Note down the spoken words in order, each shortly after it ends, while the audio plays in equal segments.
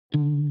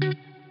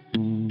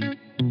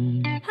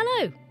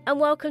and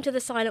welcome to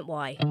The Silent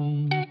Why.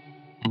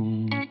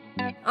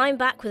 I'm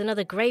back with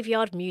another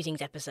Graveyard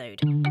Musings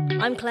episode.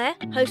 I'm Claire,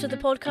 host of the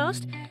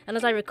podcast, and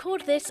as I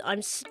record this,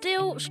 I'm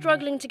still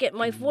struggling to get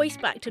my voice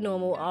back to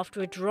normal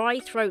after a dry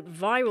throat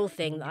viral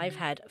thing that I've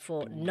had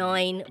for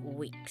 9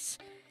 weeks.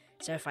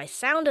 So if I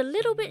sound a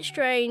little bit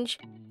strange,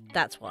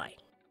 that's why.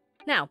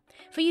 Now,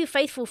 for you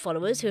faithful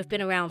followers who have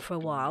been around for a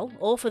while,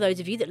 or for those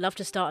of you that love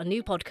to start a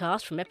new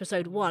podcast from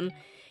episode 1,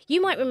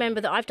 you might remember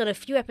that I've done a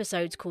few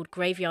episodes called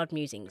Graveyard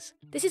Musings.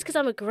 This is because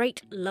I'm a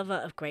great lover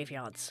of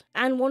graveyards,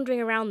 and wandering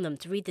around them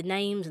to read the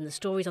names and the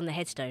stories on the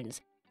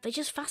headstones. They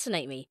just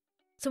fascinate me.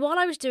 So while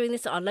I was doing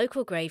this at our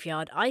local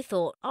graveyard, I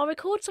thought I'll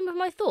record some of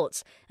my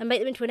thoughts and make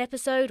them into an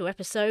episode or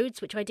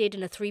episodes, which I did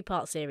in a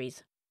 3-part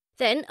series.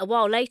 Then, a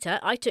while later,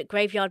 I took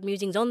Graveyard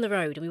Musings on the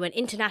road and we went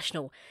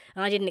international,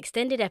 and I did an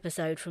extended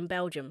episode from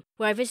Belgium,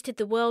 where I visited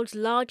the world's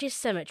largest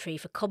cemetery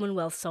for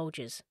Commonwealth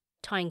soldiers,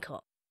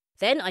 Tyncott.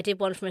 Then I did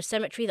one from a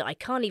cemetery that I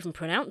can't even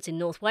pronounce in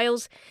North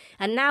Wales,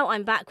 and now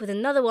I'm back with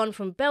another one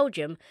from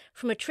Belgium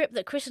from a trip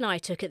that Chris and I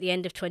took at the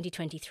end of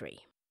 2023.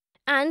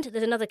 And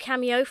there's another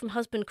cameo from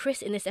husband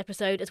Chris in this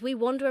episode as we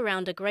wander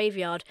around a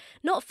graveyard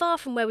not far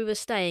from where we were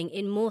staying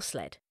in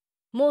Moorslede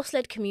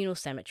Communal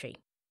Cemetery.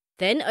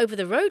 Then, over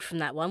the road from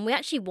that one, we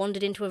actually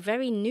wandered into a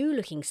very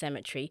new-looking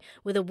cemetery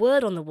with a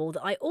word on the wall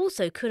that I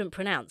also couldn't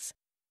pronounce.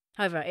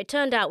 However, it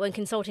turned out when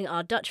consulting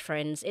our Dutch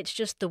friends, it's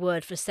just the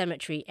word for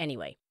cemetery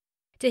anyway.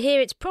 To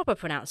hear its proper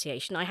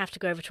pronunciation, I have to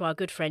go over to our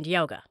good friend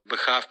Jelga.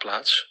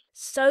 Begraafplaats.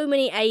 So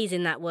many A's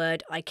in that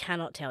word, I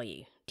cannot tell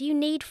you. Do you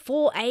need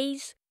 4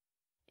 A's?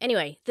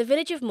 Anyway, the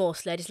village of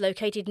Moorslede is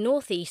located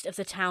northeast of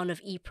the town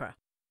of Ypres.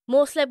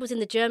 Moorslede was in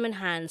the German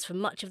hands for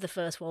much of the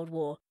First World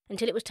War,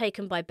 until it was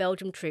taken by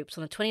Belgian troops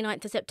on the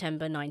 29th of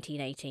September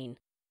 1918.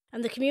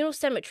 And the communal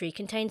cemetery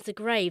contains the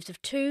graves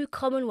of 2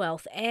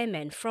 Commonwealth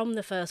airmen from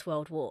the First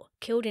World War,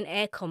 killed in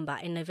air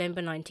combat in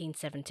November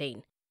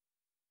 1917.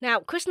 Now,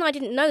 Chris and I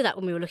didn't know that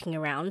when we were looking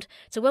around,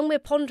 so when we're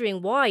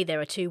pondering why there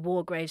are 2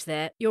 war graves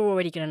there, you're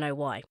already going to know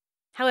why.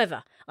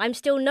 However, I'm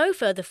still no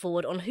further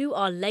forward on who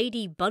our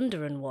Lady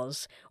Bunderan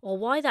was, or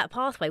why that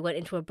pathway went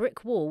into a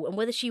brick wall, and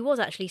whether she was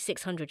actually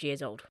 600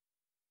 years old.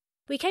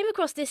 We came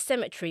across this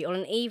cemetery on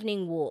an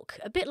evening walk,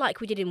 a bit like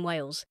we did in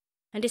Wales,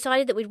 and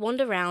decided that we'd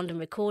wander around and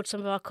record some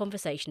of our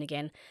conversation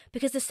again,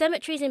 because the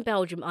cemeteries in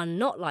Belgium are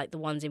not like the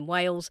ones in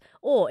Wales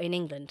or in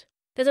England.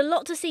 There's a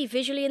lot to see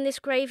visually in this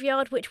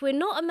graveyard, which we're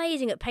not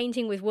amazing at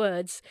painting with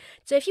words,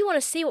 so if you want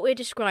to see what we're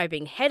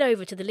describing, head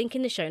over to the link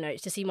in the show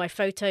notes to see my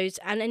photos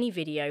and any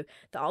video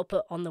that I'll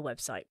put on the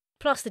website,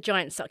 plus the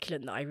giant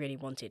succulent that I really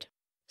wanted.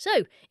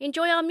 So,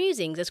 enjoy our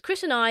musings as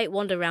Chris and I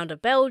wander around a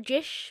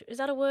Belgish, is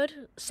that a word?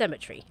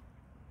 Cemetery.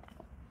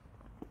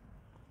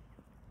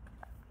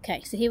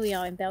 Okay, so here we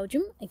are in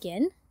Belgium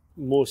again.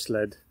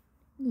 Moorslede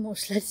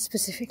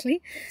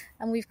specifically,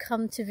 and we've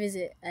come to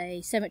visit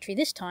a cemetery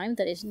this time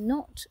that is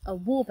not a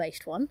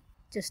war-based one,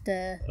 just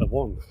a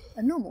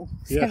normal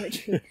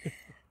cemetery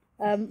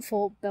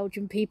for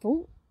Belgian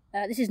people.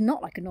 This is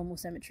not like a normal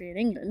cemetery in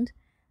England.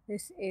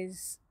 This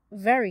is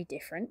very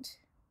different.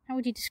 How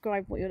would you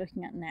describe what you're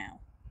looking at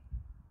now?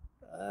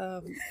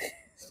 A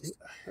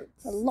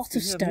lot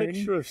of stone. A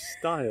mixture of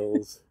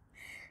styles.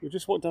 We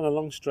just walked down a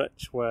long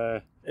stretch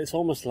where it's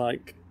almost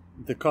like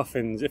the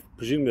coffins, if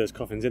presumably there's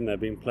coffins in there,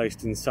 being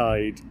placed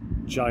inside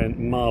giant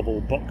marble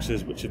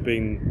boxes which have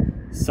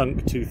been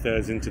sunk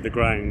 2/3 into the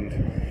ground,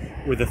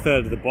 with a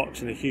third of the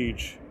box in a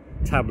huge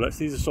tablets.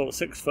 These are sort of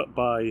 6 foot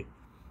by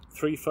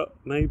 3 foot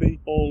maybe,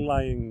 all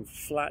lying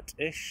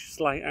flat-ish,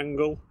 slight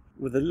angle,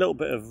 with a little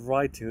bit of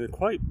writing. They're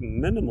quite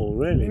minimal,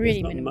 really. Really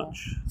There's not minimal.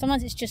 much.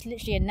 Sometimes it's just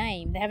literally a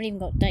name. They haven't even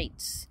got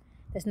dates.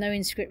 There's no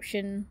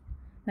inscription,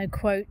 no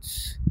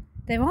quotes.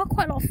 There are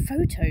quite a lot of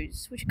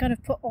photos which are kind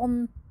of put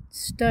on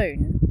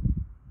stone,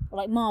 or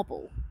like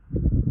marble,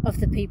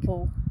 of the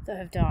people that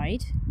have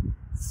died.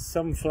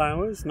 Some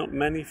flowers, not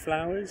many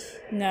flowers.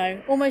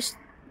 No, almost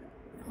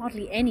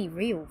hardly any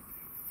real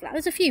flowers.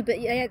 There's a few,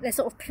 but they're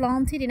sort of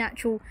planted in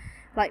actual,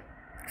 like,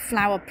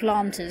 flower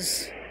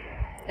planters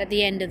at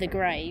the end of the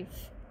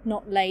grave,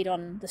 not laid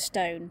on the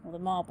stone or the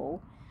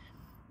marble.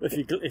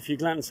 If you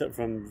glance up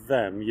from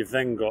them, you've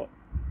then got,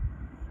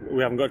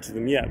 we haven't got to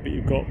them yet, but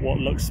you've got what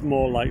looks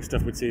more like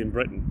stuff we'd see in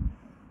Britain.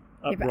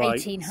 Upright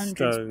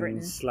 1800s stone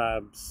Britain.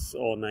 Slabs,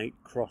 ornate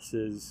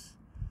crosses.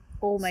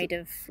 All made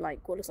of,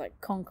 like, what looks like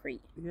concrete.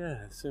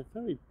 Yeah, so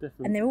very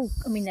different And they're all,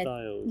 styles.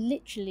 they're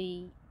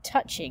literally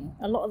touching.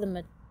 A lot of them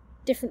are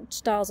different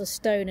styles of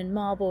stone and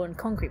marble and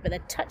concrete, but they're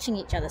touching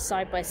each other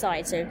side by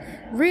side, so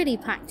really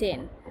packed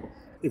in.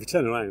 If you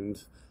turn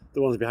around,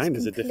 the ones behind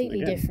us are different again.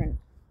 Completely different.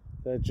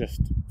 They're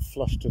just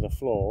flush to the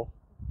floor.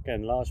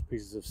 Again, large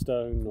pieces of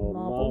stone or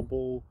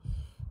marble.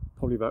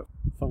 Probably about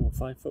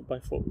 5 foot by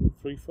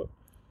 3 foot.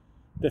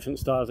 Different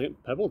styles.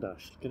 Pebble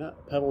Dash. Look at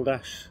that Pebble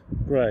Dash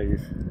grave.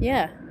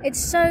 Yeah,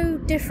 it's so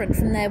different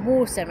from their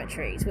war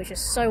cemeteries, which are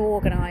so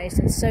organised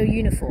and so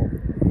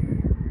uniform.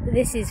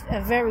 This is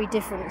a very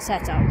different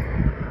setup,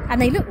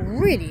 and they look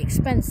really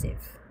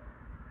expensive.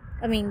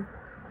 I mean,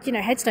 you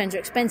know, headstones are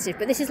expensive,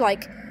 but this is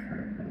like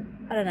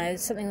I don't know,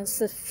 something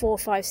that's 4,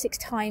 5, 6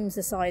 times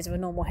the size of a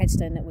normal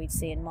headstone that we'd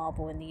see in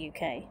marble in the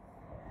UK.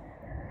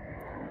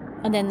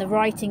 And then the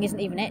writing isn't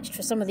even etched.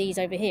 For some of these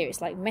over here,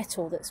 it's like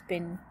metal that's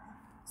been...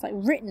 It's like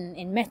written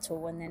in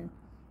metal and then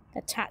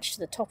attached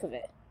to the top of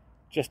it.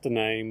 Just a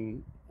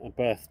name, a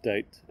birth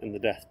date, and the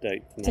death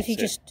date. And So if you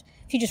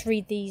just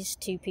read these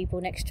two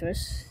people next to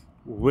us...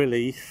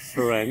 Willie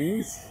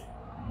Ferenz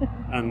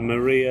and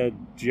Maria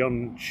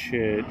John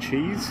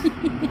Cheese.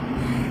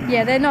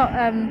 Yeah, they're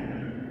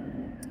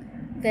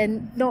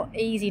not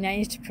easy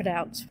names to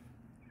pronounce.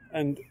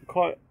 And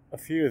quite a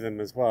few of them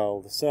as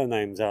well, the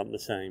surnames aren't the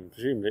same.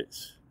 Presumably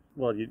it's...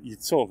 Well,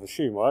 you'd sort of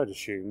assume, or I'd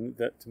assume,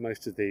 that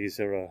most of these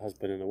are a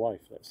husband and a wife,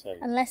 let's say.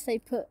 Unless they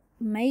put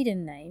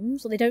maiden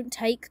names, or they don't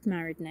take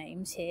married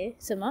names here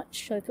so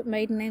much, so they put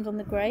maiden names on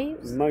the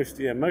graves. Most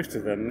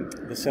of them,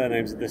 the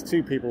surnames, there's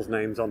 2 people's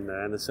names on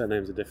there and the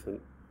surnames are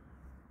different.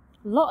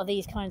 A lot of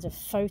these kinds of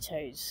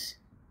photos.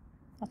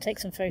 I'll take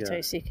some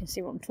photos so you can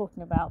see what I'm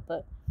talking about,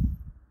 but...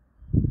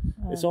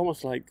 It's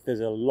almost like there's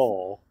a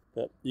law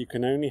that you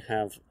can only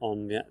have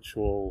on the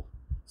actual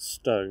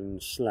stone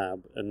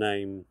slab a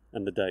name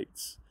and the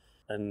dates,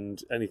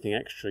 and anything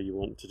extra you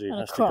want to do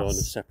has to go on a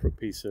separate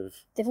piece of...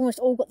 They've almost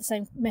all got the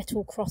same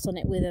metal cross on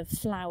it with a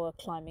flower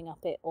climbing up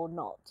it or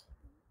not.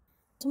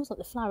 It's almost like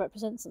the flower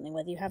represents something,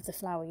 whether you have the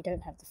flower or you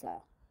don't have the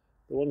flower.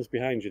 The ones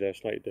behind you there are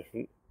slightly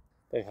different.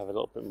 They have a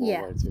little bit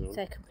more writing on.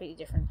 They're completely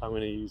different. I'm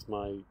going to use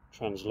my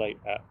Translate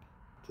app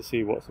to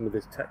see what some of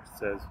this text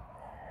says.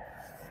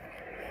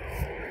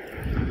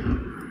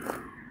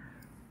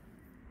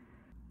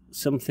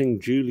 Something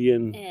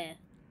Julian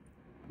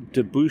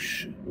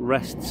Debouche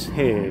rests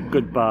here.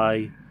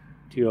 Goodbye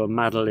to your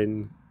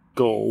Madeline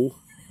Gall.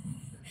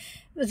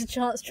 There's a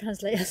chance to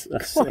translate us.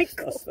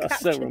 That's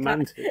so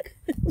romantic.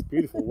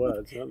 Beautiful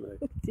words, aren't they?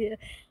 Oh dear.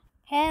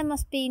 Hair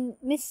must be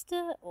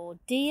Mr. or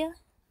dear.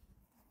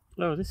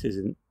 Oh, this is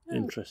an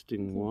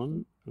interesting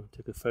one. I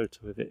took a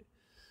photo of it.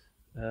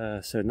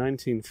 So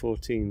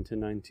 1914 to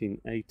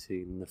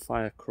 1918, the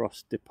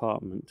Firecross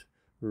Department,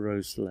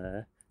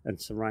 Roeselare, and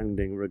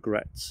surrounding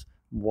regrets,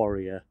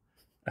 Warrior,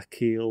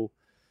 Akil,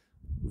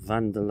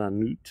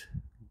 Vandelanut,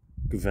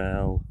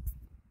 Gvel,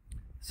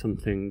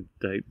 something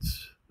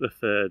dates the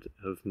 3rd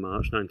of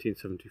March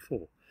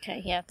 1974.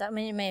 Okay, yeah, that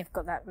may have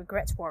got that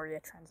regrets warrior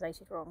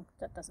translated wrong.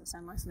 That doesn't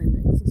sound like something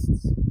that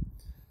exists.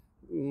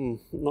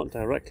 Not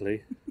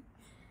directly.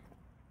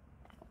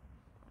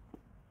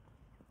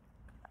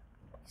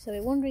 So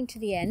we're wandering to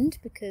the end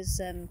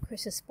because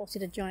Chris has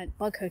spotted a giant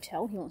bug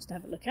hotel he wants to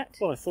have a look at.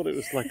 Well, I thought it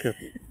was like a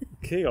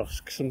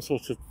kiosk, some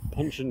sort of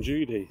Punch and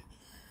Judy.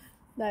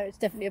 No, it's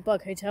definitely a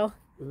bug hotel.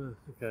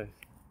 Okay.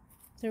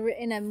 So we're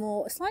in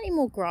a slightly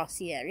more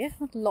grassy area,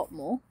 not a lot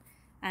more.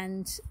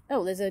 And,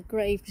 there's a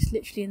grave just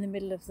literally in the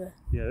middle of the...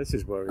 Yeah, this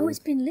is worrying. Oh, it's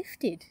been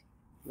lifted.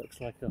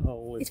 Looks like a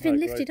whole... It's been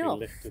lifted off.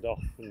 Lifted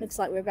off. Looks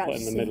like we're about to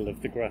see... in the middle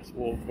of the grass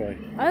walkway.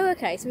 Oh,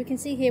 okay, so we can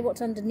see here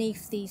what's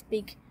underneath these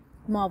big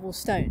marble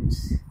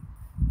stones.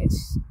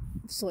 It's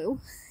soil.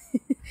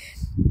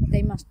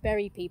 They must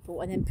bury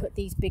people and then put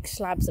these big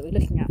slabs that we're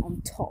looking at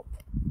on top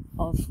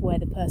of where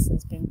the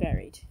person's been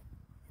buried.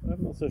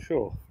 I'm not so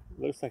sure.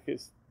 It looks like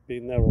it's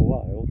been there a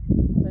while.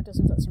 Although it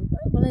doesn't look some...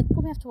 Well, they'd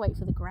probably have to wait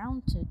for the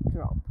ground to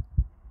drop.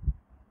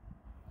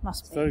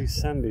 Must be. Very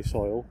sandy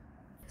soil.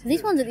 So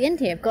these ones at the end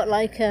here have got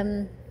like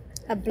a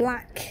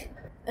black...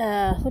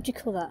 what do you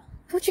call that?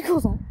 What do you call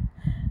that?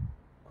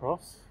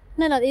 Cross?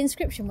 No, like the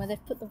inscription where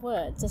they've put the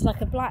words. There's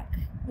like a black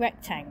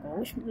rectangle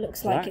which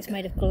looks like it's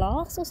made of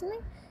glass or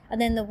something. And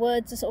then the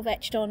words are sort of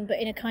etched on, but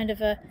in a kind of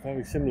a...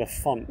 Very similar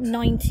font.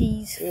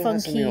 90s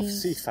funky... Something off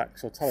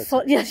CFAX or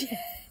teletext. Yeah,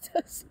 it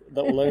does.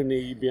 That will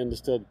only be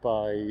understood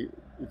by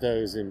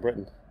those in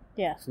Britain.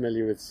 Yeah.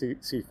 Familiar with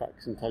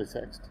CFAX and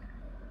teletext.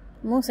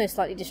 I'm also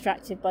slightly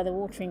distracted by the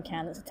watering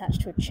can that's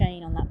attached to a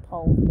chain on that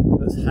pole.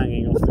 That's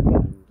hanging off the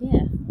ground.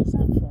 Yeah, what's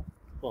that for?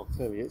 Well,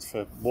 clearly it's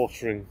for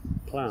watering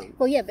plants.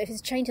 Well, yeah, but if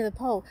it's chained to the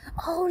pole...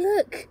 Oh,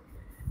 look!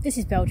 This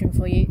is Belgium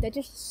for you. They're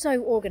just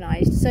so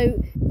organised.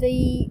 So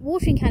the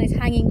watering can is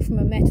hanging from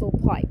a metal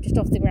pipe just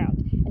off the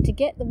ground. And to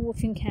get the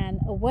watering can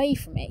away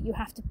from it, you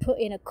have to put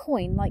in a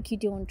coin like you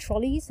do on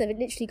trolleys. They've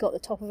literally got the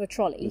top of a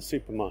trolley. In the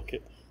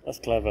supermarket. That's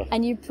clever.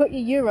 And you put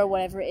your euro,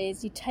 whatever it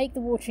is, you take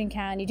the watering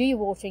can, you do your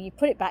watering, you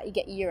put it back, you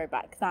get your euro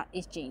back. That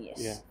is genius.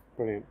 Yeah,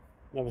 brilliant.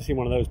 Never seen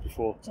one of those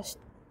before.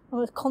 I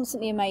was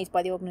constantly amazed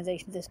by the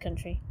organisation of this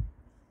country.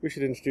 We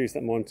should introduce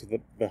that more into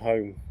the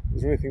home.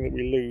 Is there anything that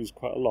we lose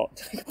quite a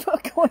lot?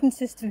 Put a coin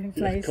system in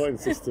place. Yeah, coin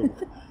system.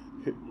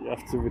 You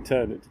have to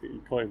return it to get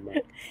your coin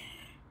back.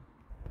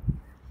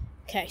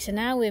 Okay, so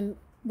now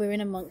we're in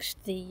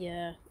amongst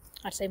the,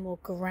 I'd say, more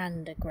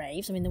grander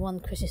graves. I mean, the one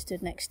Chris has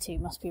stood next to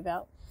must be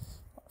about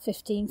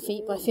 15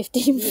 feet by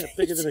 15 feet. Yeah,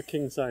 bigger than a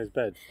king-size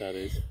bed, that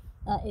is.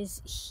 That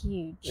is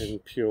huge. In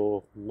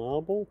pure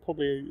marble,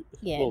 probably.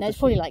 Yeah, no, it's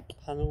probably like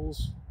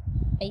panels.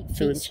 8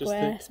 feet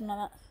square, something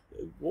like that.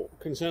 What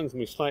concerns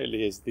me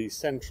slightly is the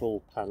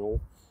central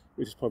panel,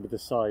 which is probably the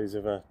size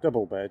of a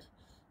double bed,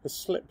 has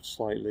slipped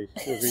slightly,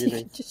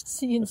 revealing just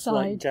see inside. a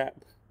slight gap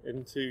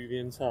into the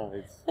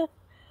insides.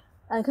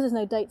 And because there's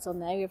no dates on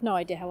there, we have no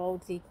idea how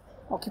old the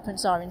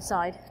occupants are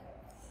inside.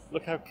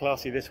 Look how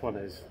classy this one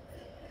is.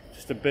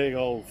 Just a big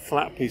old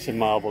flat piece of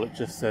marble. It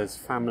just says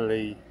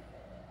Family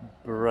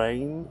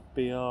Brain,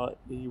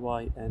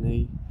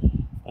 Breyne,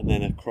 and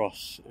then a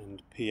cross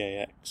and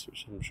PAX,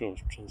 which I'm sure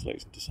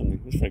translates into something.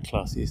 It's very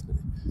classy, isn't it?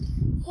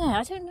 Yeah,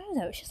 I don't know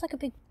though. It's just like a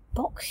big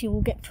box you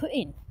all get put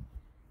in.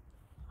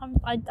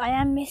 I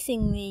am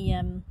missing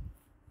the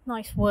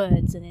nice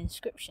words and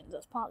inscriptions.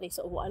 That's partly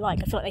sort of what I like.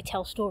 I feel like they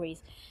tell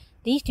stories.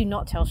 These do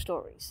not tell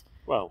stories.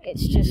 Well,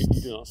 it's just...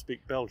 you do not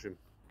speak Belgium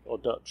or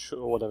Dutch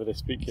or whatever they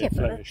speak here,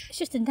 Flemish. It's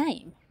just a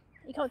name.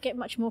 You can't get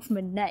much more from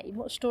a name.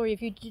 What story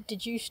have you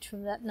deduced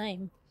from that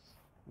name?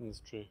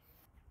 That's true.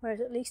 Whereas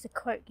at least a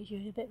quote gives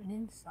you a bit of an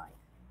insight.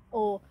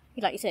 Or,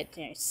 like you said,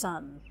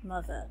 son,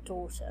 mother,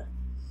 daughter.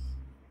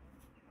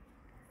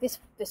 This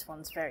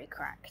one's very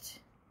cracked.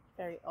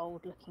 Very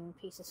old-looking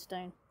piece of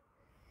stone.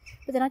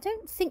 But then I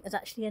don't think there's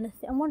actually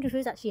anything... I wonder if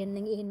there's actually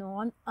anything in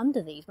or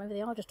under these. Maybe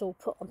they are just all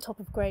put on top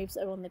of graves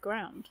that are on the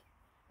ground.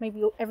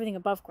 Maybe everything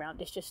above ground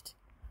is just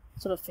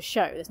sort of for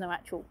show. There's no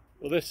actual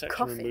Well, this section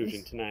coffins. we're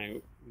moving to now,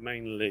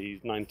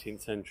 mainly 19th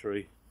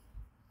century.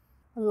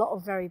 A lot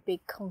of very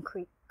big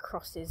concrete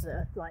crosses that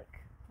are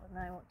like,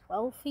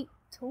 12 feet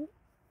tall?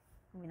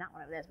 I mean, that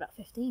one over there is about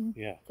 15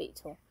 feet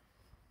tall.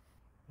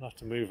 We'll have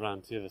to move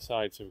around to the other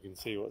side so we can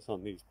see what's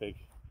on these big...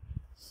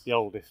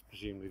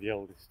 presumably the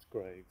oldest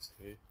graves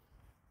here.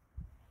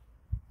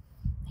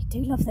 They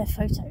do love their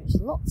photos.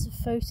 Lots of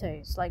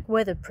photos, like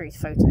weatherproof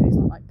photos,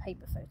 not like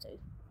paper photos.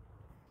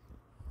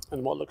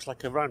 And what looks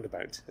like a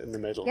roundabout in the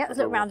middle. Yeah, there's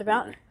a little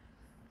roundabout.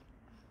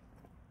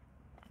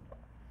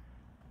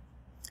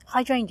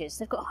 Hydrangeas.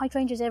 They've got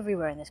hydrangeas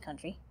everywhere in this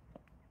country.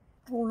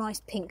 All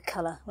nice pink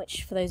colour,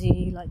 which for those of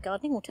you who like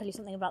gardening will tell you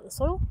something about the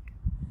soil.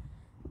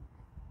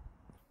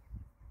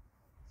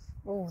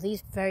 Oh,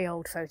 these very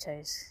old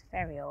photos.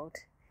 Very old.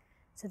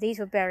 So these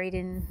were buried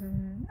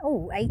in,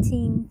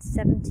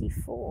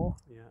 1874.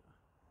 Yeah.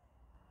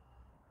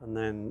 And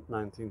then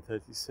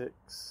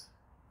 1936.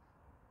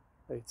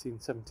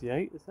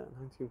 1878, is that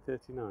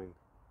 1939?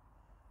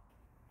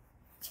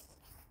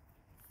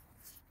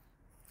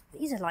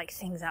 These are like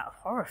things out of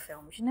horror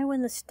films. You know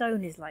when the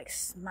stone is like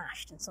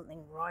smashed and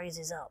something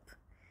rises up?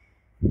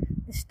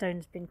 This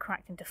stone's been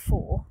cracked into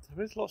 4.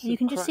 There is lots you of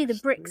can just see the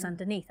bricks yeah.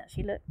 underneath,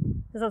 actually. Look,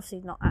 there's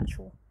obviously not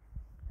actual...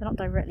 They're not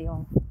directly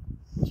on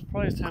I'm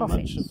surprised how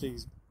coffins. much of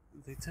these...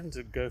 They tend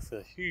to go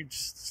for huge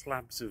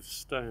slabs of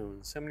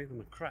stone. So many of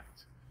them are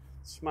cracked,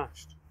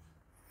 smashed.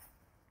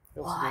 They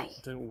also Why?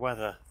 don't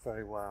weather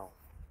very well.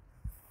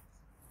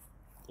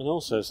 And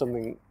also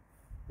something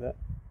that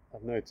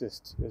I've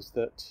noticed is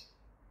that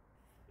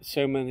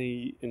so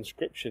many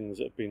inscriptions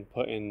that have been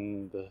put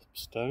in the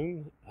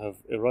stone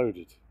have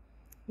eroded.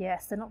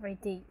 Yes, they're not very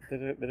deep. They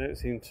don't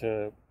seem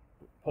to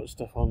put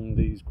stuff on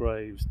these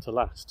graves to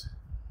last.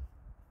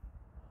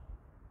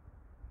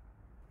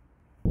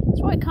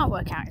 So what I can't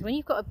work out is when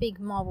you've got a big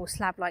marble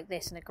slab like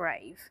this in a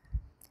grave,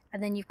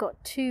 and then you've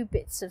got 2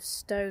 bits of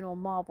stone or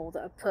marble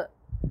that are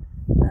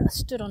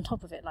stood on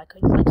top of it, like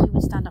you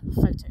would stand up a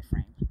photo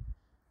frame.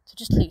 So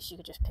just loose, you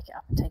could just pick it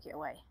up and take it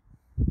away.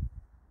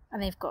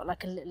 And they've got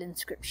like a little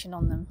inscription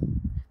on them.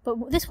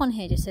 But this one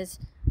here just says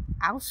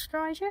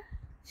Ausstreiger?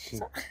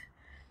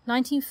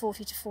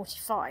 1940 to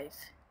 45,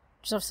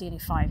 which is obviously only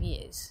 5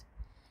 years.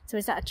 So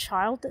is that a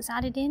child that's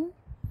added in?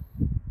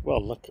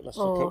 Well, let's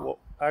look at what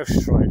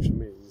Ausstreiger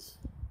means.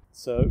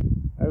 So,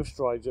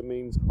 Ausstreiger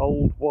means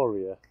old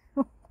warrior.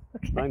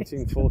 Okay.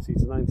 1940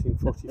 to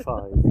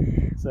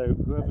 1945. So,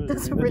 whoever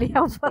doesn't really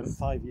help spent us.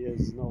 5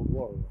 years as an old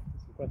warrior.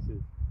 It's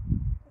impressive.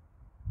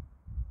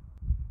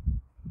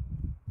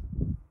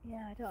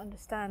 Yeah, I don't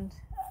understand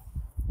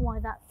why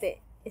that bit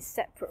is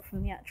separate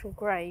from the actual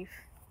grave.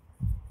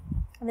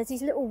 And there's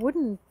these little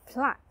wooden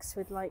plaques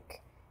with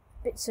like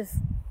bits of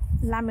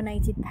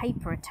laminated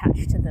paper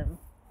attached to them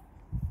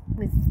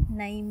with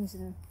names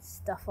and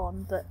stuff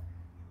on, but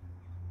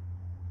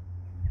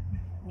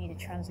I need a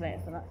translator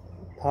for that.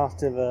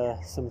 Part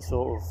of some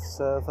sort of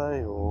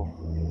survey or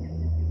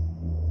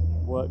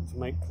work to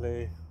make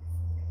clear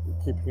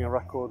keeping a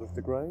record of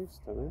the graves,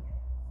 don't know.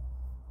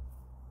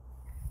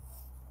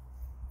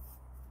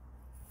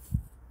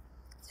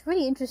 It's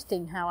really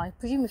interesting how, I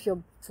presume if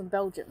you're from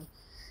Belgium,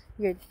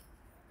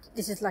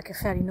 this is like a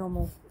fairly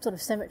normal sort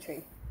of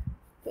cemetery,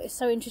 but it's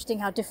so interesting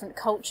how different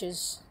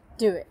cultures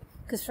do it,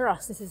 because for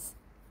us it's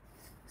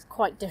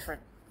quite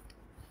different.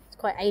 It's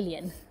quite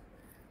alien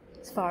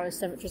as far as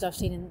cemeteries I've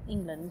seen in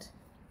England.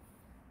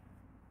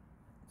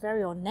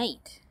 Very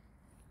ornate.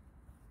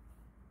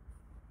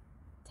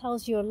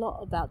 Tells you a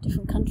lot about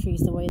different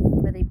countries, the way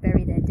where they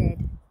bury their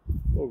dead.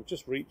 Well, we've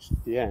just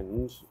reached the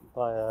end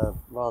by a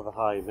rather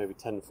high, maybe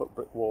 10-foot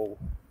brick wall,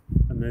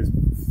 and there's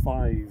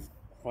 5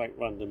 quite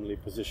randomly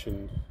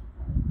positioned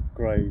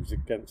graves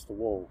against the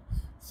wall.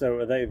 So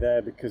are they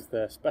there because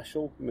they're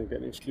special, maybe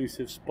an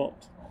exclusive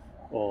spot,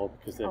 or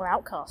because they're... Or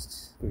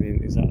outcasts. I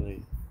mean,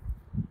 exactly.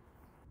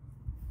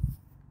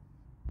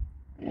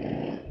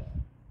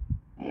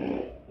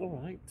 All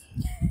right.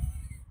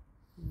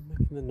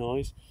 Making making the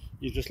noise.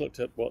 You just looked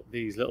at what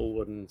these little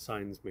wooden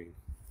signs mean.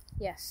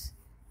 Yes.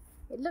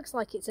 It looks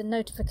like it's a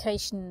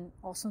notification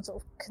or some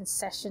sort of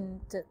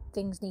concession that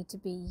things need to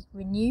be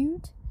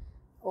renewed,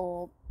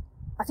 or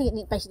I think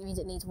it basically means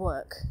it needs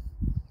work.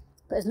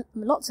 But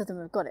lots of them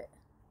have got it.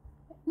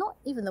 Not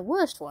even the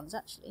worst ones,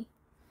 actually.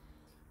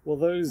 Well,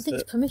 I think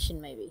it's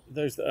permission, maybe.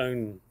 Those that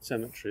own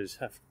cemeteries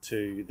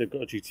they've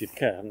got a duty of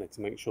care, haven't they,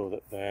 to make sure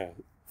that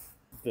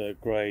their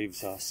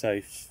graves are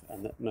safe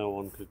and that no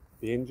one could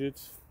be injured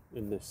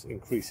in this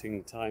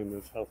increasing time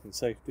of health and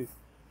safety.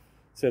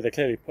 So they're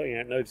clearly putting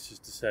out notices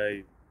to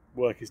say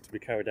work is to be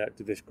carried out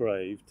to this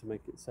grave to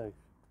make it safe.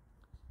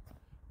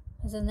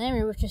 There's an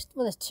area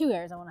there's two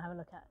areas I want to have a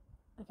look at.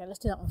 Okay, let's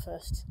do that one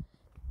first.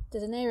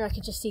 There's an area I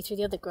could just see through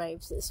the other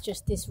graves that's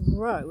just this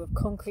row of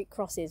concrete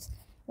crosses,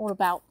 all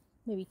about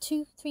maybe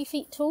 2-3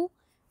 feet tall,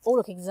 all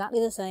look exactly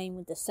the same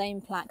with the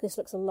same plaque. This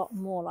looks a lot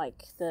more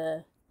like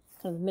the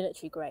kind of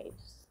military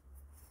graves.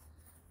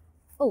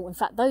 Oh, in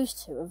fact, those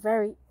two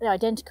they're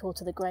identical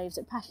to the graves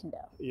at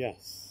Passchendaele.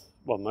 Yes.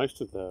 Well, most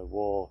of the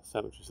war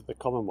cemeteries of the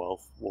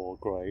Commonwealth war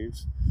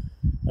graves,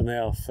 and they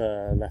are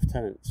for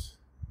lieutenants.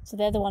 So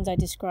they're the ones I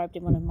described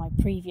in one of my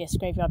previous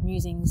Graveyard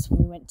Musings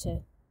when we went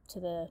to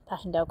the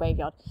Passchendaele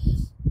graveyard.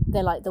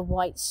 They're like the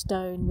white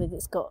stone with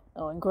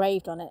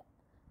engraved on it,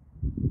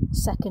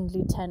 2nd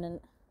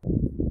Lieutenant,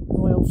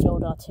 Royal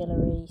Field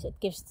Artillery. So it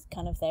gives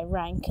kind of their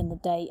rank and the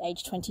date,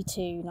 age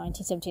 22,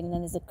 1917, and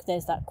then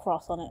there's that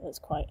cross on it that's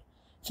quite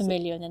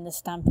familiar, and then the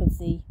stamp of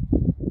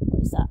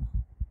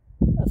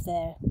of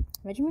their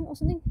regiment or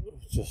something?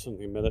 It's just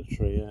something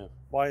military, yeah.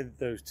 Why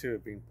those two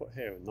have been put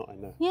here and not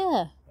in a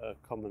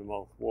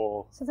Commonwealth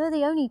war? So they're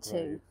the only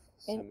two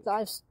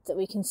that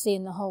we can see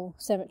in the whole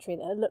cemetery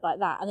that look like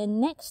that. And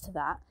then next to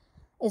that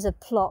is a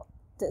plot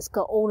that's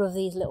got all of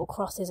these little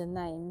crosses and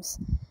names.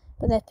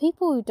 But they're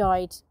people who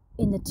died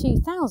in the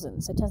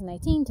 2000s, so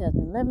 2018,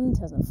 2011,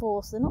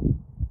 2004, so they're not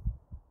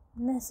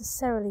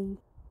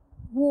necessarily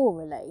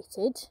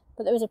war-related.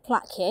 But there is a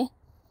plaque here,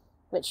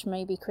 which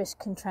maybe Chris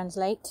can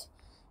translate.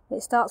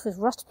 It starts with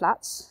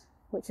Rustplatz,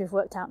 which we've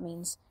worked out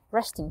means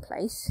resting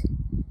place.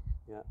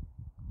 Yeah.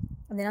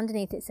 And then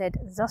underneath it said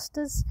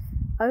Zusters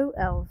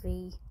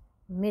OLV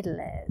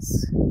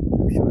Middeleers.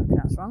 I'm sure I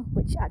pronounced wrong,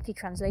 which actually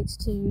translates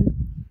to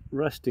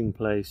resting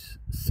place,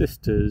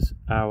 Sisters,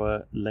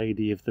 Our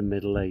Lady of the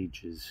Middle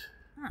Ages.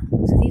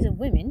 So these are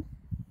women.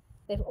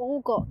 They've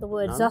all got the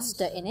word Nuns?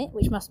 Zuster in it,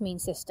 which must mean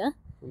sister.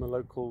 From a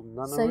local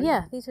nunnery? So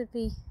yeah, these would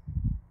be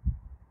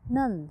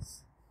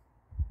nuns.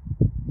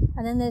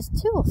 And then there's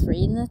 2 or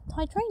 3 in the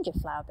hydrangea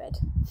flower bed.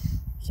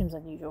 Seems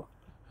unusual.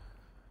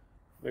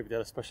 Maybe they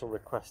had a special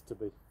request to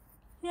be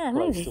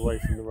placed away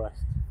from the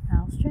rest.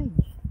 How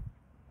strange.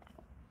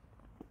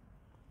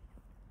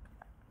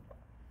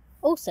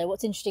 Also,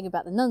 what's interesting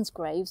about the nuns'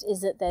 graves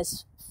is that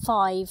there's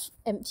 5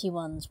 empty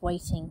ones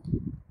waiting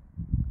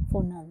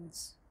for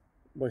nuns.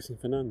 Waiting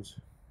for nuns?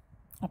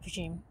 I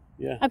presume.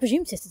 Yeah. I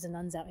presume sisters are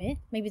nuns out here.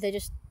 Maybe they're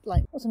just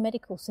like, what's a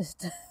medical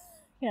sister?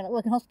 Like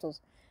work in hospitals.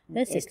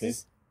 They're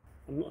sisters.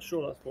 I'm not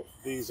sure that's what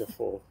these are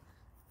for.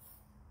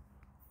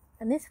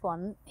 And this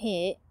one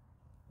here,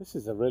 this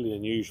is a really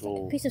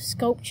unusual piece of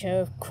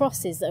sculpture of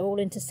crosses that are all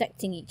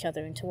intersecting each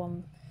other into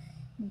one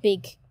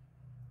big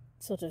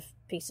sort of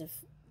piece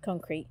of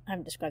concrete. I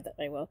haven't described that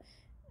very well.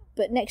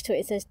 But next to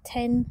it says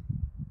 10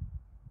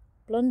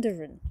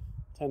 Blunderen.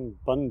 10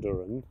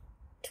 Blunderen?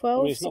 1269.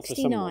 I mean, it's not for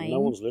someone. No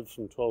one's lived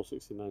from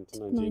 1269 to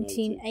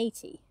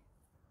 1980.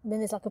 And then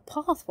there's like a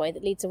pathway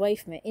that leads away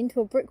from it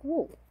into a brick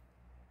wall.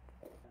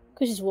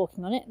 Chris is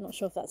walking on it. I'm not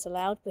sure if that's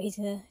allowed, but he's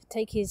going to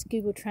take his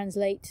Google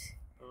Translate.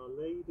 Our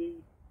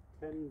Lady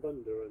 10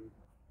 Blunderen.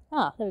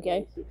 Ah, there we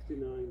go.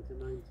 1269 to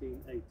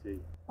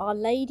 1980. Our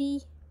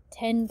Lady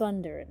 10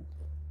 Blunderen.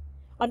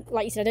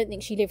 Like you said, I don't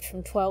think she lived from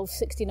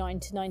 1269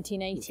 to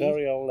 1980.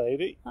 Very old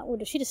lady.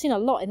 She'd have seen a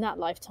lot in that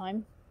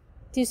lifetime.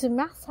 Do some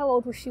maths. How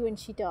old was she when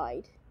she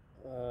died?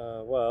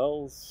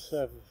 Well,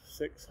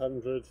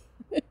 600,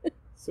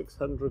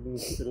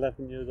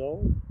 611 years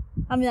old.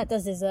 I mean, that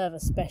does deserve a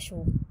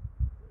special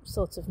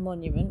sort of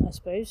monument, I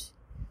suppose.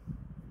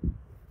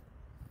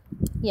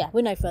 Yeah,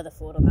 we're no further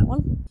forward on that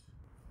one.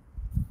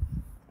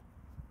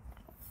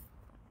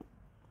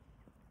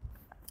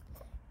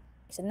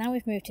 So now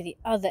we've moved to the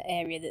other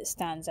area that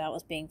stands out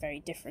as being very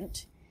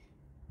different.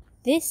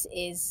 This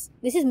is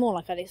more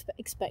like I'd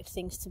expect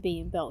things to be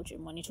in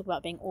Belgium when you talk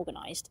about being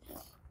organised.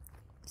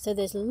 So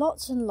there's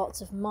lots and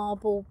lots of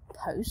marble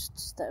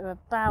posts that are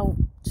about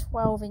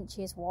 12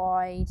 inches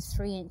wide,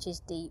 3 inches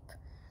deep,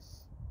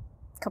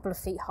 a couple of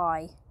feet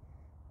high.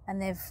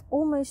 And they've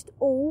almost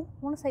all,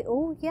 I want to say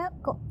all,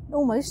 got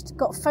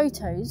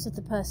photos of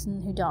the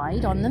person who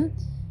died on them.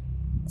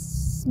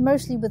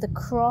 Mostly with a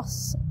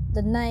cross,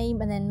 the name,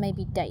 and then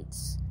maybe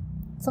dates.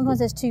 Sometimes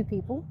there's 2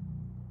 people.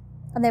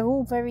 And they're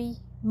all very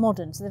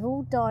modern. So they've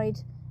all died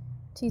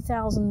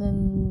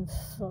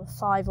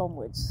 2005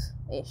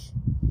 onwards-ish.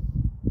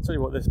 I'll tell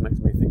you what this makes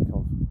me think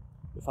of.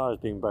 If I was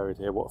being buried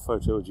here, what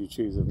photo would you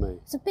choose of me?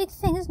 It's a big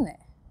thing, isn't it?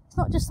 It's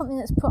not just something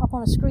that's put up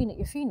on a screen at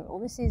your funeral.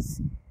 This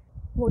is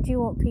What do you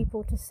want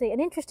people to see? And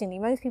interestingly,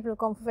 most people have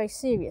gone for very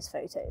serious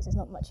photos. There's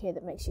not much here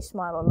that makes you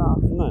smile or laugh.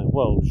 No,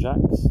 well, Jacques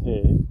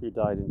here, who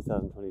died in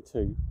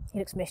 2022, He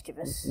looks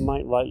mischievous.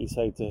 might rightly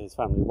say to his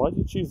family, why did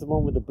you choose the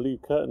one with the blue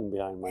curtain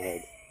behind my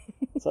head?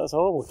 So that's a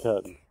horrible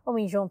curtain. I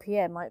mean,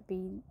 Jean-Pierre might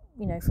be,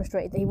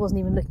 frustrated that he wasn't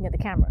even looking at the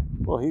camera.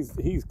 Well,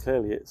 he's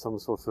clearly at some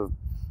sort of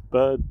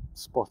bird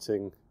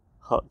spotting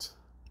hut.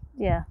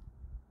 Yeah.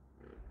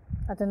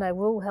 I don't know,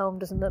 Wilhelm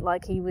doesn't look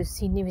like he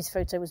knew his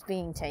photo was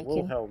being taken.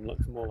 Wilhelm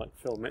looks more like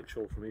Phil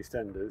Mitchell from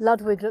EastEnders.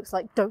 Ludwig looks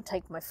like, don't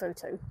take my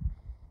photo.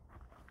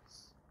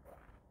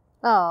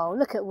 Oh,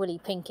 look at Willie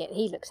Pinkett,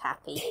 he looks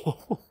happy.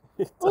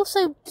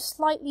 Also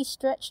slightly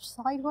stretched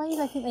sideways.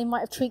 I think they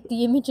might have tweaked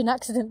the image and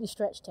accidentally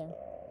stretched him.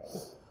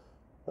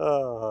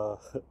 Ah,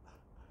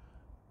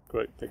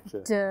 great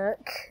picture.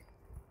 Dirk.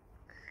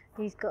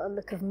 He's got a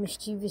look of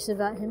mischievous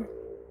about him.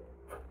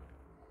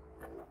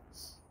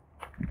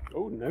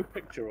 Oh, no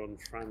picture on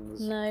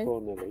Franz No.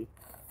 Corneli.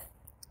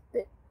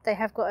 But they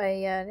have got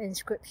an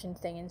inscription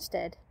thing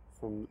instead.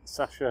 From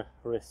Sasha,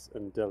 Chris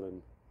and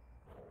Dylan.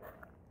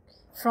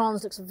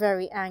 Franz looks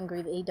very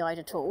angry that he died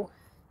at all.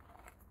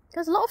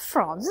 There's a lot of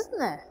Franz, isn't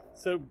there?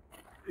 So,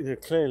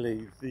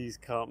 clearly these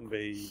can't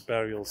be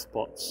burial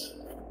spots.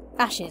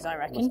 Ashes, I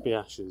reckon. Must be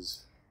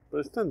ashes. But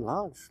it's done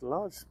large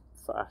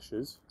for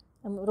ashes.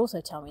 And it would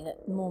also tell me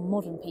that more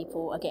modern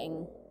people are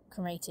getting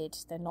cremated,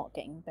 they're not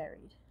getting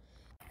buried.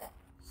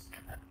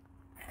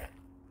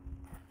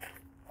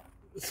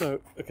 So,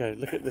 okay,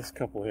 look at this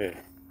couple here.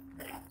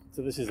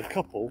 So this is a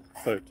couple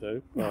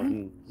photo rather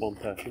than one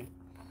person,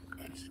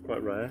 which is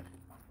quite rare.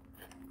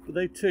 But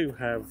they too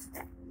have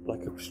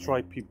like a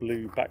stripy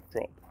blue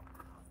backdrop.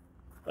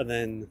 And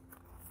then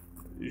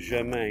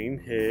Germaine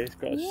here has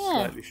got a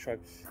slightly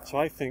striped. So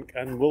I think,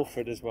 and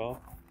Wilfred as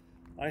well,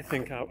 I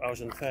think I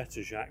was unfair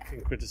to Jacques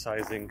in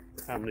criticising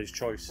the family's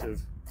choice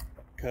of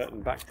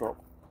curtain backdrop.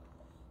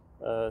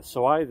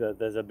 So either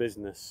there's a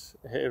business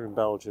here in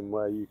Belgium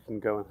where you can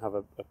go and have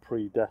a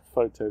pre-death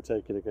photo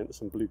taken against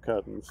some blue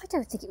curtains. I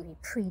don't think it would be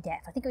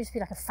pre-death. I think it would just be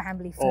like a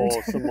family photo.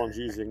 Or someone's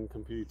using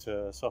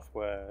computer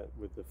software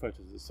with the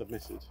photos that's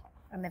submitted.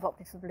 And they've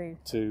opted for blue.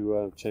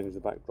 To change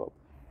the backdrop.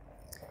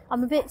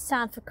 I'm a bit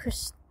sad for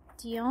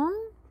Christiane.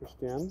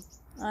 Christiane?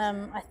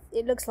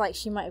 It looks like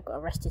she might have got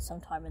arrested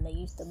sometime and they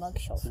used the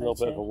mugshot It's a photo. little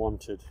bit of a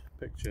wanted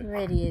picture. It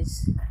really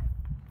is.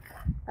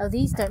 Oh,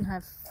 these don't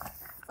have...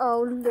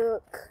 Oh,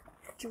 look.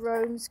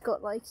 Jerome's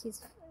got like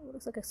his... It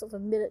looks like a sort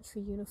of a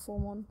military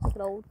uniform on. Like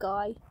an old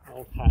guy.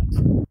 Old hat.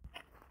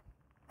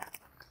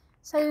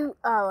 So,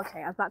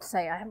 okay, I was about to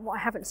say, what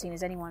I haven't seen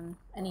is any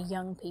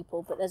young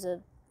people, but there's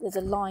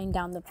a line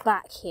down the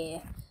back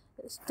here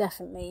that's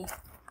definitely...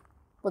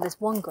 Well,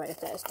 there's one grave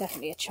there, it's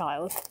definitely a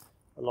child.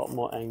 A lot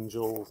more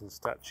angels and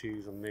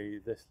statues on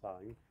this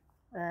line.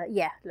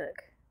 Yeah,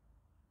 look.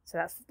 So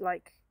that's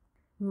like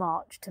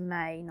March to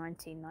May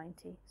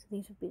 1990. So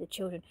these would be the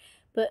children.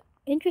 But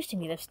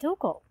interestingly, they've still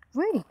got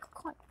really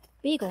quite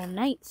big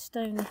ornate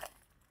stone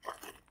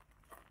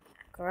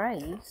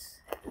graves.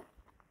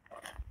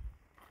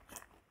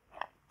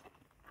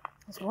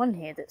 There's one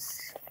here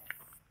that's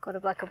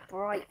got like a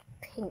bright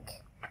pink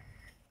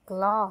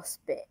glass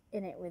bit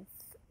in it with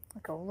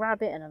like a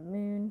rabbit and a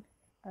moon.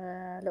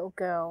 A little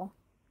girl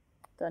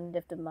that only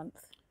lived a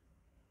month.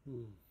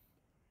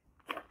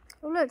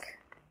 Oh look,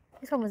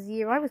 this one was the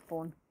year I was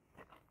born.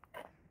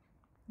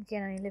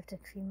 Again, I only lived a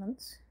few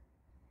months.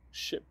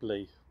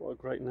 Shipley, what a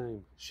great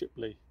name,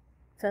 Shipley.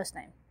 First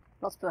name.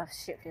 Lots of people have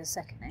Shipley as a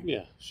second name.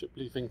 Yeah,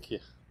 Shipley Vinkia.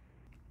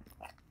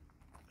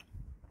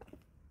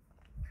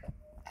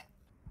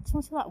 Just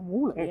want to see that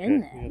wall at the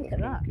end there. Yeah, Look at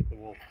that. At the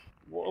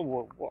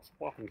wall. What's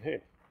happened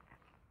here?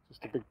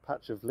 Just a big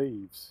patch of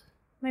leaves.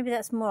 Maybe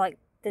that's more like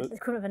the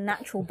equivalent of a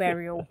natural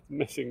burial.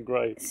 Missing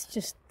grave. It's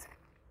just,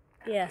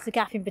 yeah, it's a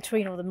gap in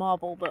between all the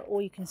marble, but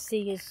all you can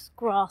see is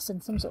grass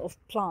and some sort of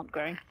plant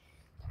growing.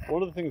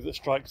 One of the things that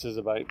strikes us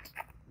about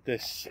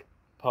this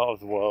part of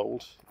the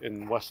world,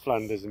 in West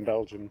Flanders in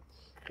Belgium,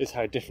 is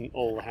how different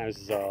all the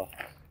houses are.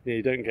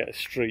 You don't get a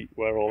street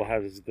where all the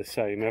houses are the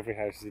same. Every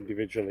house is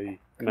individually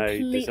made,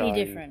 Completely designed.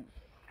 different.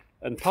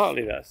 And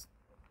partly that's,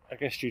 I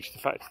guess, due to the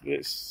fact that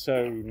it's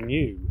so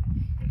new,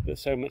 that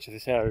so much of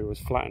this area was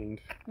flattened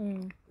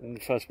in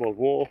the First World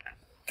War,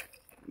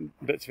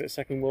 bits of it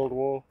Second World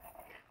War.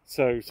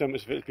 So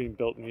much of it's been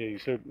built new.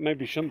 So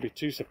maybe you shouldn't be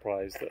too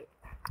surprised that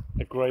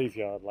a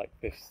graveyard like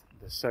this,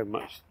 there's so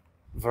much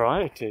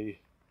variety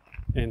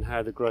in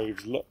how the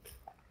graves look.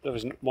 There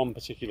isn't one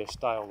particular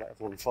style that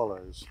everyone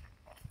follows.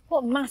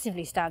 What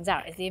massively stands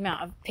out is the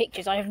amount of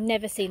pictures. I have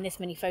never seen this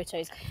many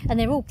photos, and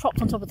they're all propped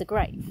on top of the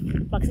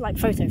grave, like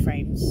photo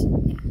frames,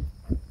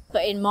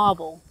 but in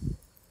marble,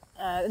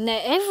 and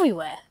they're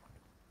everywhere.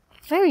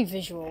 Very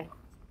visual.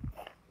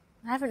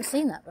 I haven't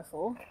seen that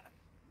before.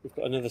 We've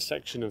got another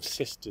section of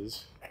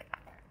sisters.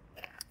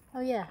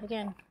 Oh yeah,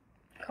 again,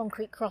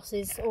 concrete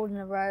crosses all in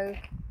a row,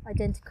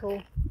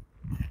 identical.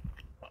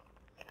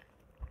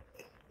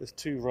 There's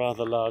two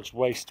rather large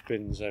waste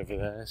bins over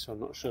there, so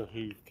I'm not sure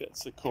who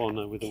gets the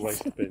corner with the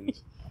waste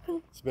bins.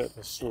 It's a bit of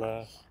a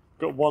slur.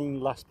 got one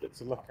last bit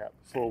to look at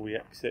before we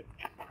exit.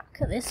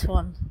 Look at this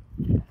one.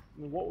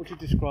 What would you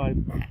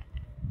describe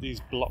these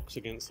blocks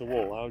against the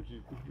wall?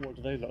 What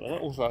do they look like?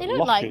 They look like They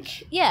look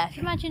lockage. if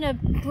you imagine a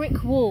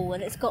brick wall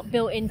and it's got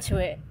built into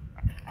it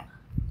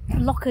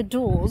locker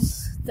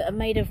doors that are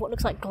made of what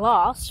looks like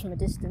glass from a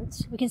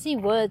distance. We can see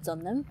words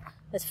on them.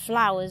 There's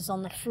flowers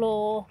on the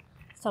floor.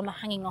 Some are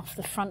hanging off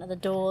the front of the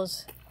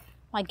doors.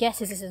 My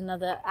guess is this is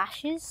another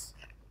ashes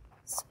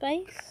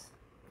space.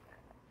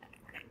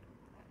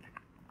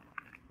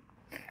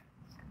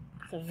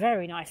 It's a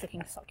very nice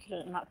looking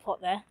succulent in that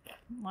pot there.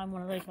 I'm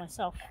one of those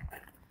myself.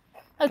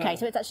 Okay,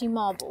 so it's actually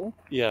marble.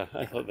 Yeah,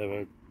 I thought they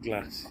were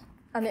glass.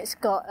 And it's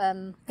got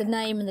the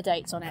name and the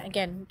dates on it.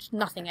 Again,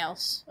 nothing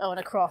else. Oh, and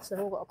a cross. They've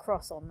all got a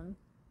cross on them.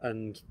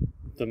 And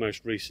the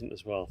most recent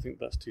as well. I think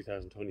that's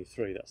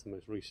 2023. That's the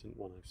most recent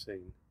one I've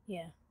seen.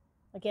 Yeah.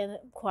 Again,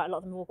 quite a lot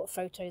of them have all got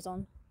photos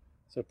on.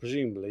 So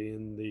presumably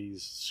in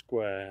these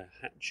square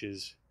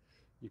hatches,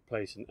 you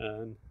place an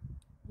urn.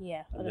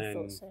 Yeah, I'd have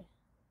thought so.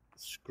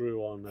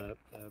 Screw on a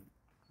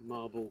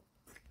marble.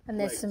 And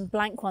there's some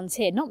blank ones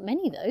here. Not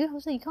many though. I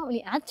was saying you can't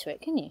really add to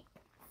it, can you?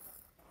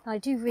 I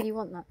do really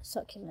want that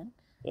succulent.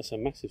 That's a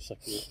massive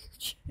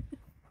succulent.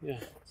 Yeah.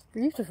 It's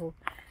beautiful.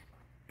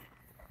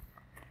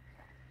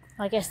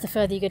 I guess the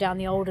further you go down,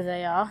 the older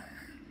they are.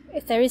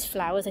 If there is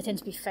flowers, they tend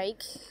to be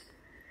fake.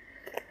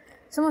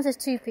 Someone says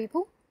 2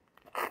 people.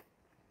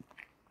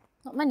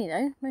 Not many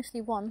though, mostly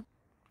 1.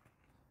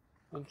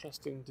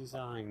 Interesting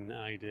design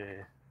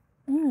idea.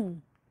 Hmm.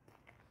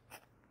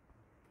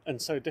 And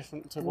so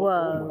different to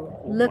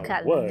Whoa, oh look my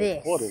at word.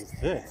 this. What is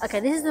this? Okay,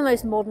 this is the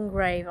most modern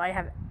grave I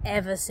have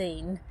ever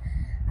seen.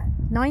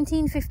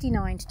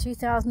 1959 to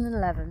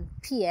 2011,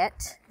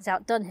 Piet has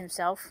outdone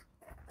himself.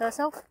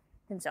 Herself?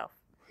 Himself.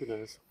 Who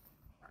knows?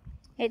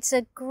 It's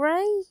a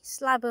grey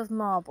slab of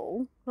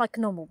marble, like a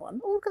normal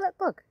one. Oh, look at that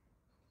bug.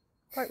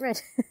 Bright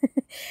red.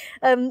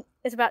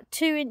 It's about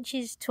 2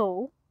 inches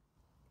tall.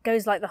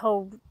 Goes like the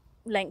whole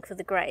length of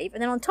the grave.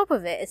 And then on top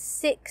of it is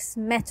 6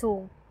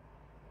 metal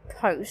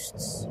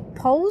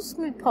poles,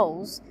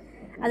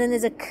 and then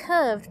there's a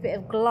curved bit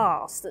of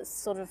glass that's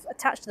sort of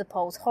attached to the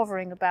poles,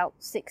 hovering about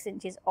 6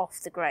 inches off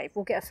the grave.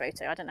 We'll get a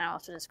photo. I don't know how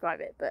to describe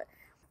it, but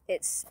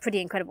it's pretty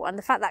incredible. And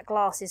the fact that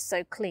glass is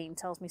so clean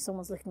tells me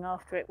someone's looking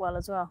after it well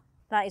as well.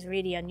 That is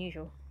really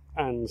unusual.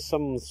 And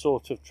some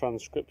sort of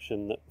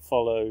transcription that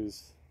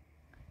follows.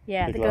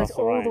 Yeah, the that goes glass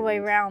all the way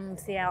around. round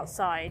the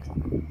outside.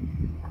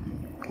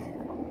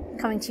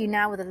 Coming to you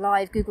now with a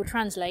live Google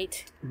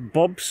Translate.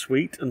 Bob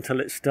sweet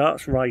until it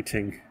starts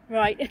writing.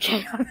 Right,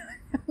 okay.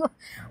 I'm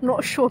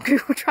not sure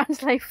Google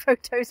Translate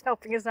photos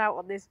helping us out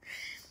on this.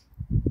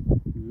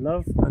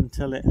 Love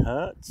until it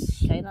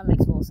hurts. Okay, that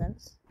makes more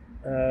sense.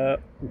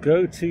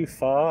 Go too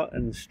far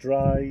and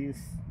strive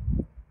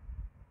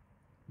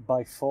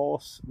by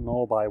force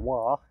nor by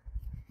war.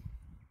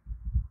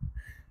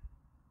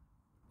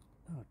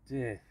 Oh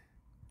dear.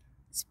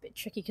 It's a bit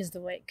tricky because of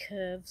the way it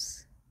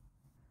curves.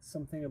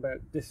 Something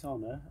about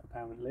dishonour,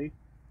 apparently.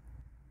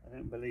 I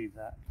don't believe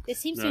that. It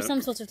seems to be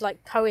some sort of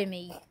like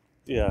poemy.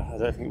 Yeah, I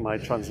don't think my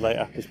Translate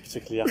app is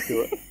particularly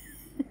accurate.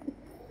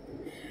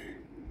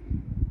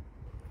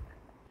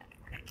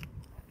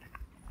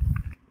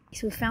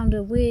 So we found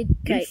a weird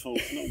gate. Beautiful,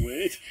 not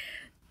weird.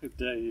 Good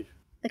day.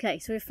 Okay,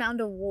 so we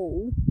found a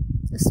wall,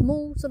 a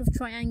small sort of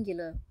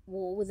triangular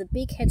wall with a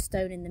big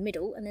headstone in the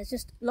middle, and there's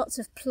just lots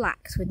of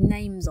plaques with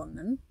names on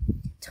them.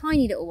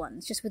 Tiny little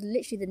ones, just with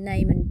literally the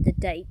name and the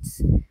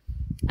dates.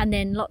 And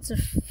then lots of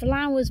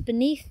flowers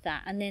beneath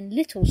that, and then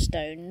little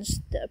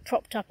stones that are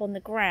propped up on the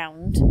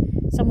ground,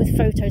 some with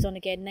photos on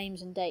again,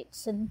 names and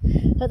dates. And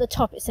at the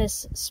top it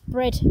says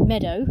Spread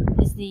Meadow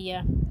is the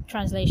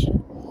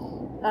translation.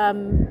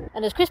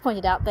 And as Chris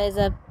pointed out, there's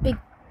a big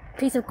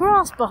piece of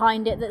grass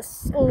behind it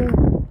that's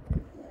all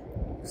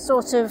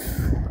sort of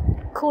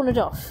cornered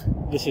off.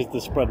 This is the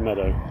spread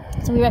meadow.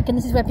 So we reckon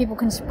this is where people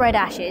can spread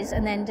ashes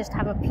and then just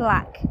have a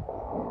plaque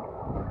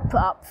put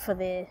up for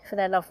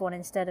their loved one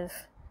instead of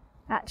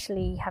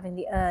actually having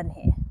the urn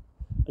here.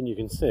 And you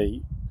can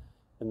see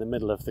in the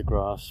middle of the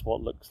grass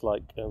what looks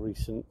like a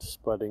recent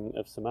spreading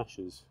of some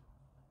ashes.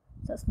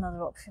 That's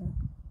another option.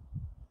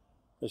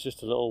 There's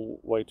just a little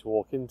way to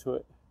walk into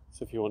it.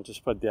 So if you want to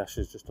spread the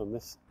ashes just on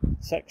this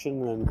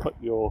section and then put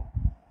your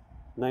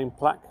name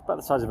plaque, about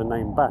the size of a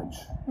name badge,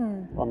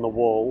 on the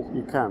wall,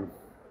 you can.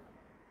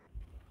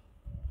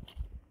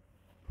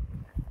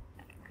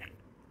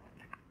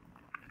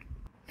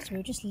 So we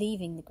were just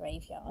leaving the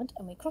graveyard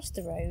and we crossed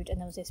the road and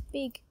there was this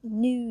big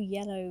new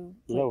yellow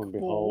brick Lo and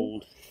wall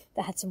behold.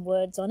 that had some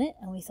words on it,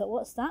 and we thought,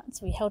 what's that?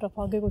 So we held up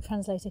our Google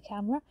Translator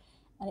camera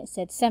and it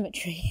said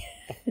cemetery.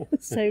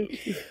 So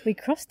we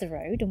crossed the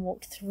road and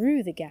walked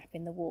through the gap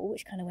in the wall,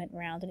 which kind of went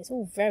round, and it's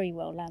all very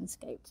well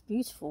landscaped.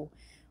 Beautiful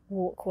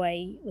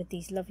walkway with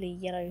these lovely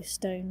yellow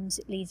stones.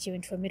 It leads you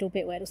into a middle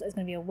bit where it looks like there's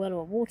going to be a well or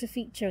a water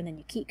feature, and then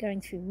you keep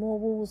going through more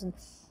walls and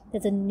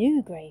there's a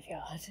new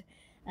graveyard.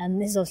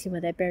 And this is obviously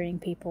where they're burying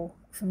people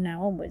from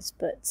now onwards,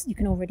 but you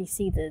can already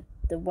see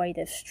the way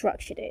they've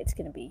structured it. It's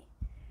going to be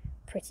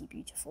pretty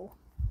beautiful.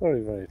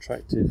 Very, very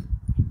attractive.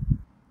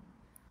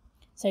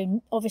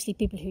 So obviously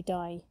people who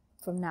die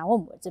from now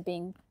onwards are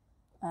being,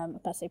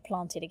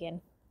 planted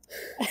again,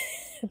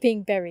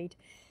 being buried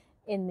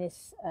in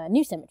this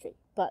new cemetery.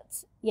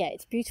 But yeah,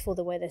 it's beautiful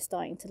the way they're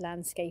starting to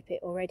landscape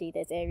it already.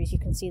 There's areas you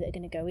can see that are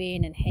going to go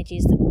in and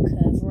hedges that will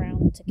curve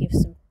round to give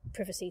some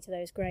privacy to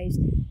those graves.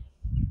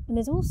 And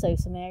there's also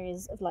some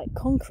areas of like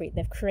concrete.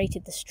 They've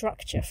created the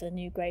structure for the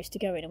new graves to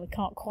go in, and we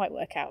can't quite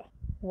work out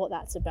what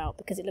that's about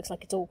because it looks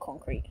like it's all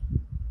concrete.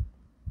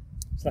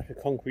 It's like a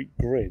concrete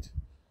grid,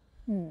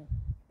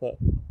 but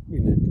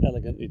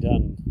elegantly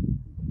done.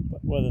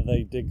 But whether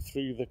they dig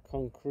through the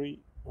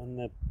concrete when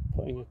they're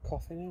putting a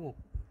coffin in, I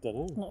don't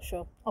know. Not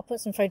sure. I'll put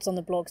some photos on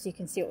the blog so you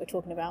can see what we're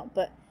talking about.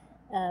 But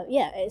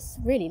it's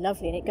really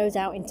lovely, and it goes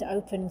out into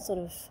open sort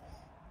of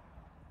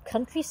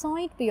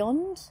countryside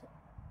beyond.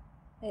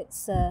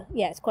 It's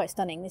quite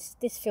stunning.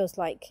 This feels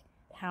like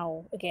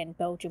how, again,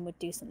 Belgium would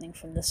do something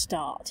from the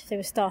start. If they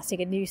were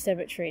starting a new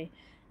cemetery,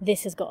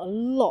 this has got a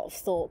lot of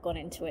thought gone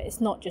into it.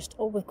 It's not just,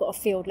 we've got a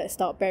field, let's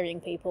start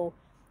burying people.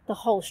 The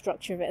whole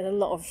structure of it, there's a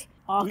lot of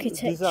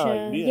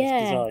architecture,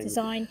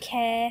 design,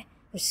 care,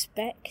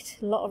 respect.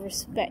 A lot of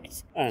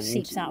respect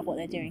seeps out of what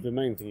they're doing. The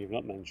main thing you've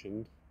not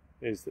mentioned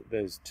is that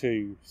there's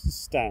 2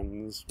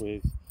 stands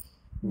with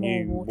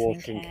new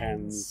watering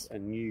cans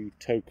and new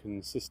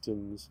token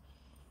systems.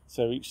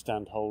 So each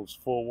stand holds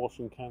 4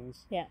 watering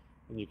cans. Yeah.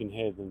 And you can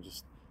hear them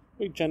just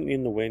very gently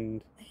in the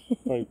wind,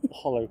 very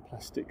hollow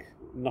plastic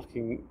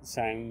knocking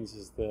sounds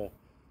as the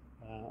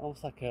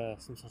almost like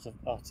some sort of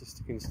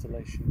artistic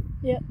installation.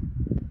 Yeah.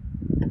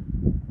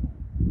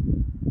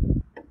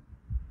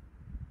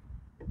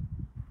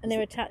 And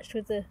they're attached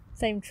with the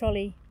same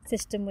trolley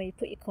system where you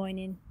put your coin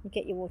in, you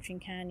get your watering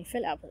can, you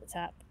fill it up at the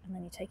tap, and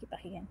then you take it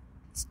back again.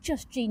 It's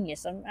just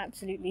genius. I'm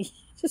absolutely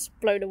just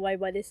blown away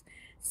by this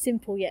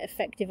simple yet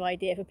effective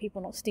idea for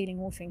people not stealing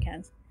watering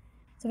cans.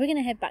 So we're going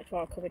to head back to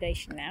our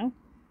accommodation now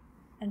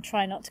and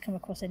try not to come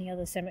across any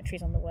other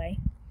cemeteries on the way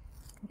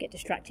and get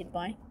distracted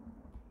by.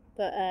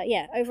 But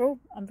overall,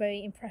 I'm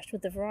very impressed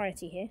with the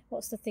variety here.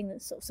 What's the thing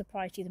that sort of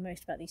surprised you the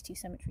most about these 2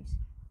 cemeteries?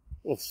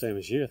 Well, the same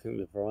as you. I think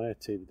the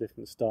variety, the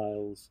different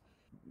styles,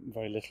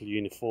 very little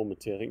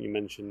uniformity. I think you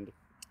mentioned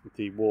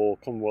the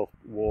Commonwealth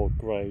War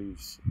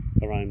graves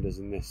around us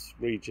in this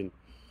region,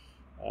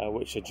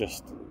 which are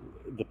just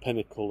the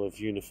pinnacle of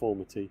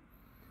uniformity.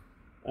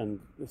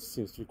 And this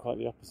seems to be quite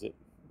the opposite.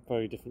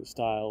 Very different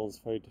styles,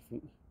 very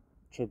different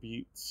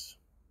tributes.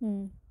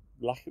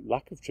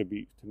 Lack of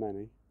tributes to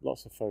many.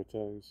 Lots of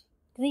photos.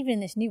 Because even in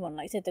this new one,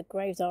 like I said, the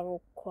graves are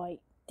all quite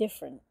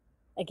different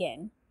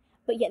again.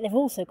 But yet they've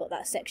also got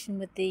that section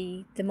with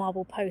the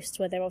marble posts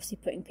where they're obviously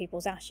putting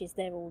people's ashes.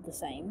 They're all the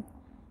same.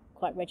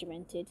 Quite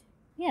regimented.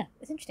 Yeah,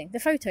 it's interesting. The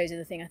photos are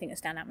the thing I think that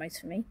stand out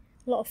most for me.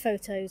 A lot of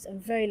photos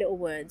and very little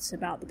words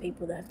about the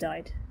people that have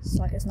died. It's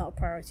like it's not a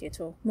priority at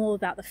all. More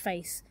about the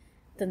face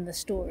than the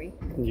story.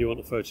 You want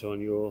a photo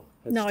on your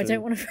headstone? No, I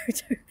don't want a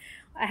photo.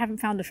 I haven't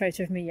found a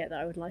photo of me yet that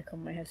I would like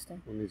on my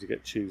headstone. We'll need to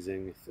get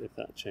choosing if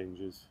that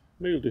changes.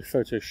 Maybe we'll do a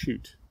photo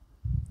shoot.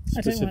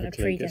 I don't want a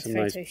pre-death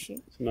photo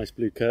shoot. Some nice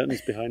blue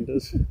curtains behind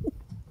us.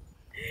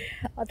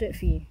 I'll do it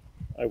for you.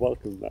 I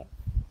welcome that.